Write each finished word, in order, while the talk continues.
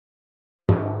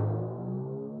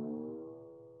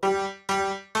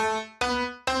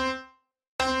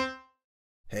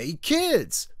Hey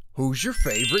kids, who's your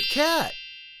favorite cat?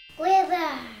 Wilber.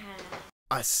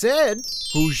 I said,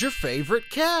 who's your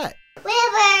favorite cat?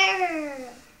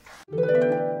 Wilber.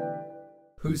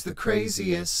 Who's the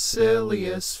craziest,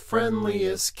 silliest,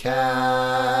 friendliest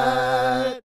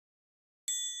cat?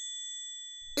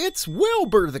 It's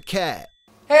Wilber the Cat.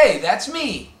 Hey, that's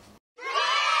me.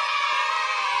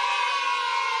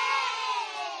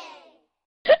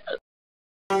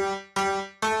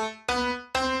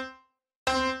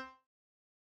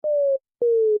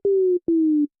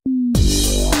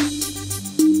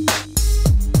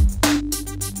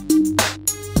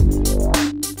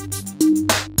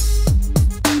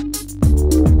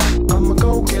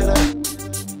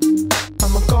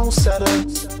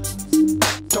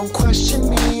 Don't question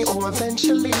me, or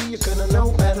eventually you're gonna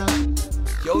know better.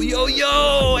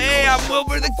 Yo, hey, I'm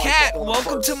Wilber the Cat.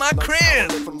 Welcome to my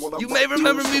crib. You may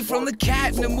remember me from the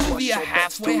cat in the movie A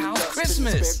Halfway House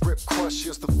Christmas.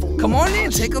 Come on in,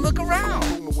 take a look around.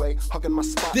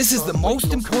 This is the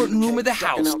most important room of the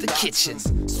house, the kitchen.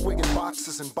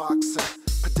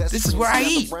 This is where I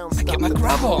eat. I get my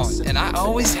grub on, and I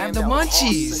always have the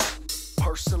munchies.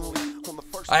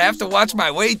 I have to watch my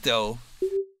weight, though.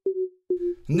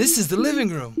 And this is the living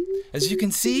room. As you can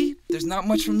see, there's not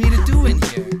much for me to do in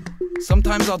here.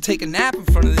 Sometimes I'll take a nap in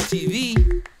front of the TV.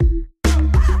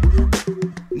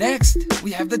 Next,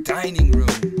 we have the dining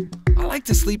room. I like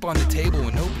to sleep on the table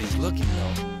when nobody's looking,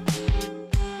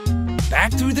 though.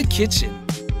 Back through the kitchen.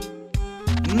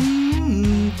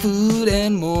 Food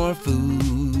and more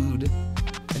food.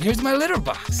 And here's my litter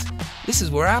box. This is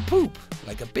where I poop,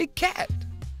 like a big cat.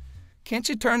 Can't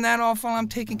you turn that off while I'm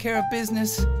taking care of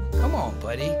business? Come on,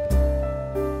 buddy.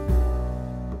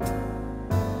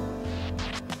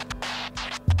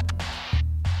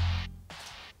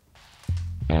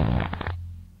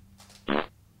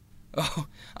 Oh,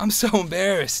 I'm so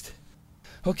embarrassed.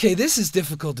 Okay, this is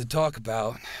difficult to talk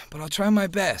about, but I'll try my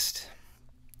best.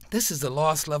 This is the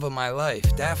lost love of my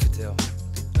life, Daffodil.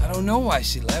 I don't know why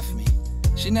she left me.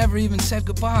 She never even said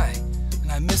goodbye,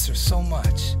 and I miss her so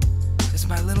much. It's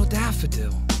my little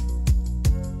Daffodil.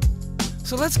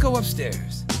 So let's go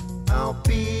upstairs. I'll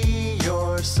be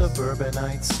your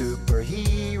suburbanite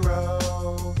superhero.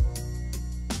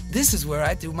 This is where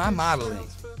I do my modeling.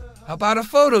 How about a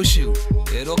photo shoot?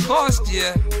 It'll cost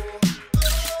you.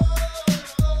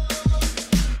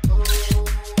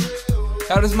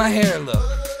 How does my hair look?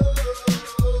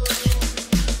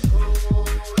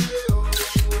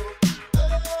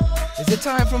 Is it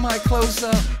time for my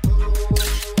close-up?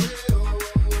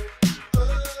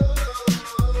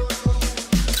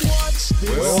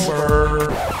 Wilber!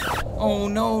 Oh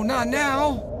no, not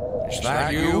now! Is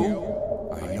that you?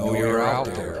 I know you're out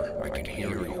there. I can hear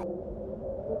you.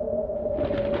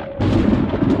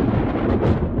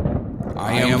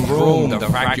 I am Vrooom, the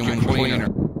vacuum cleaner,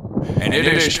 and it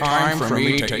is time for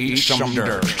me to eat some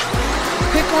dirt.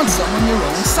 Pick on someone your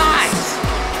own size.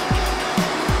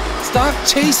 Stop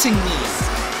chasing me.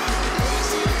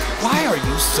 Why are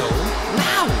you so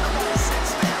loud?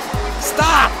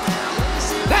 Stop!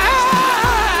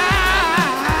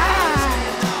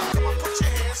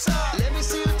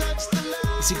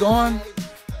 Is he gone?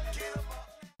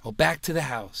 Well, back to the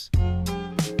house.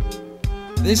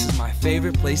 This is my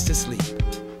favorite place to sleep.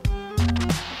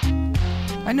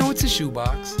 I know it's a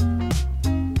shoebox,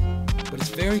 but it's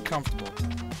very comfortable.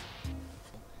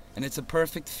 And it's a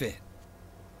perfect fit.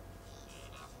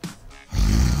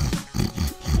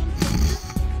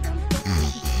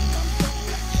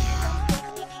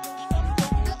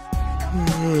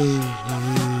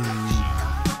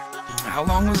 How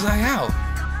long was I out?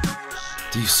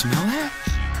 Do you smell that?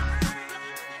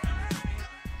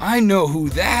 I know who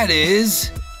that is!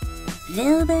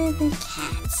 Wilber the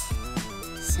Cat.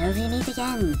 So we meet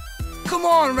again. Come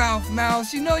on, Ralph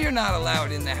Mouse, you know you're not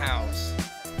allowed in the house.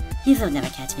 You will never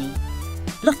catch me.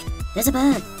 Look, there's a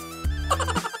bird.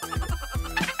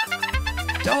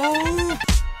 Oh!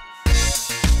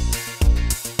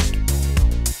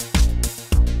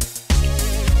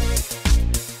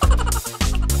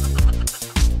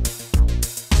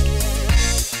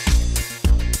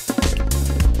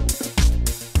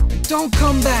 Don't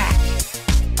come back!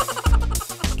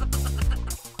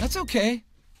 That's okay.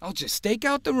 I'll just stake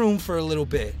out the room for a little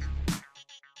bit.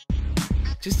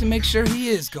 Just to make sure he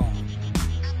is gone.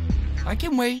 I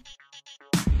can wait.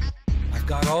 I've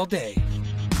got all day.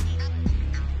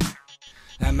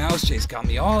 That mouse chase got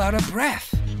me all out of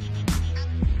breath.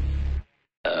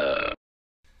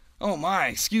 Oh my,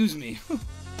 excuse me.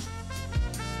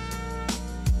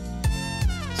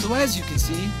 So as you can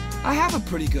see, I have a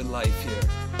pretty good life here.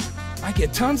 I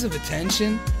get tons of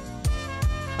attention.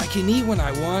 I can eat when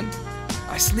I want.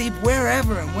 I sleep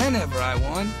wherever and whenever I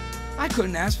want. I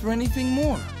couldn't ask for anything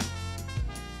more.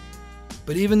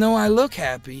 But even though I look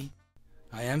happy,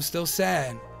 I am still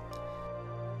sad.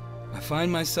 I find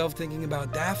myself thinking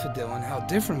about Daffodil and how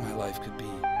different my life could be.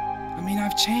 I mean,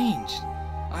 I've changed.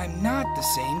 I'm not the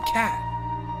same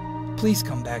cat. Please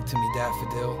come back to me,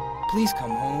 Daffodil. Please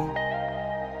come home.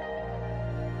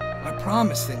 I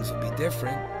promise things will be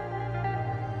different.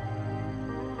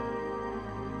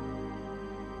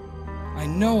 I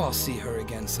know I'll see her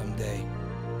again someday.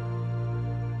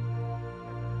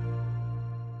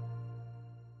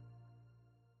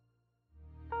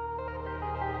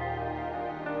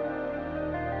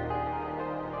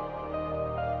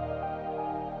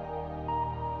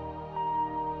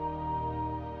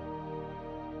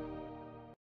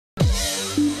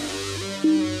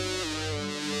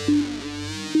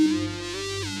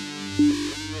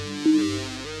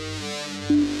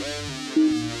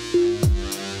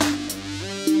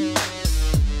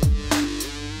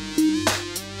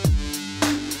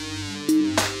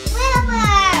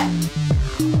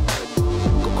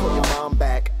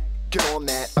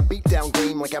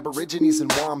 Aborigines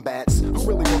and wombats who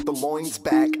really want the loins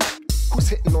back. Who's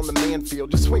hitting on the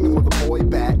manfield? You're swinging with a boy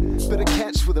bat. Better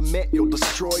catch with a mitt, you'll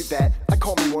destroy that. I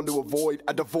call me one to avoid,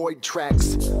 I devoid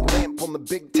tracks. Lamp on the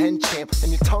Big Ten champ,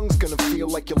 and your tongue's gonna feel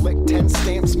like you licked 10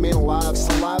 stamps. Man alive,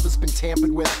 saliva's been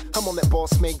tampered with. I'm on that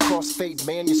boss-made crossfade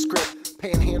manuscript.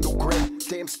 Panhandle grip,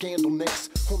 damn scandal nicks.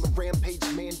 On the rampage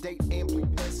mandate, amply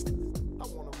pissed.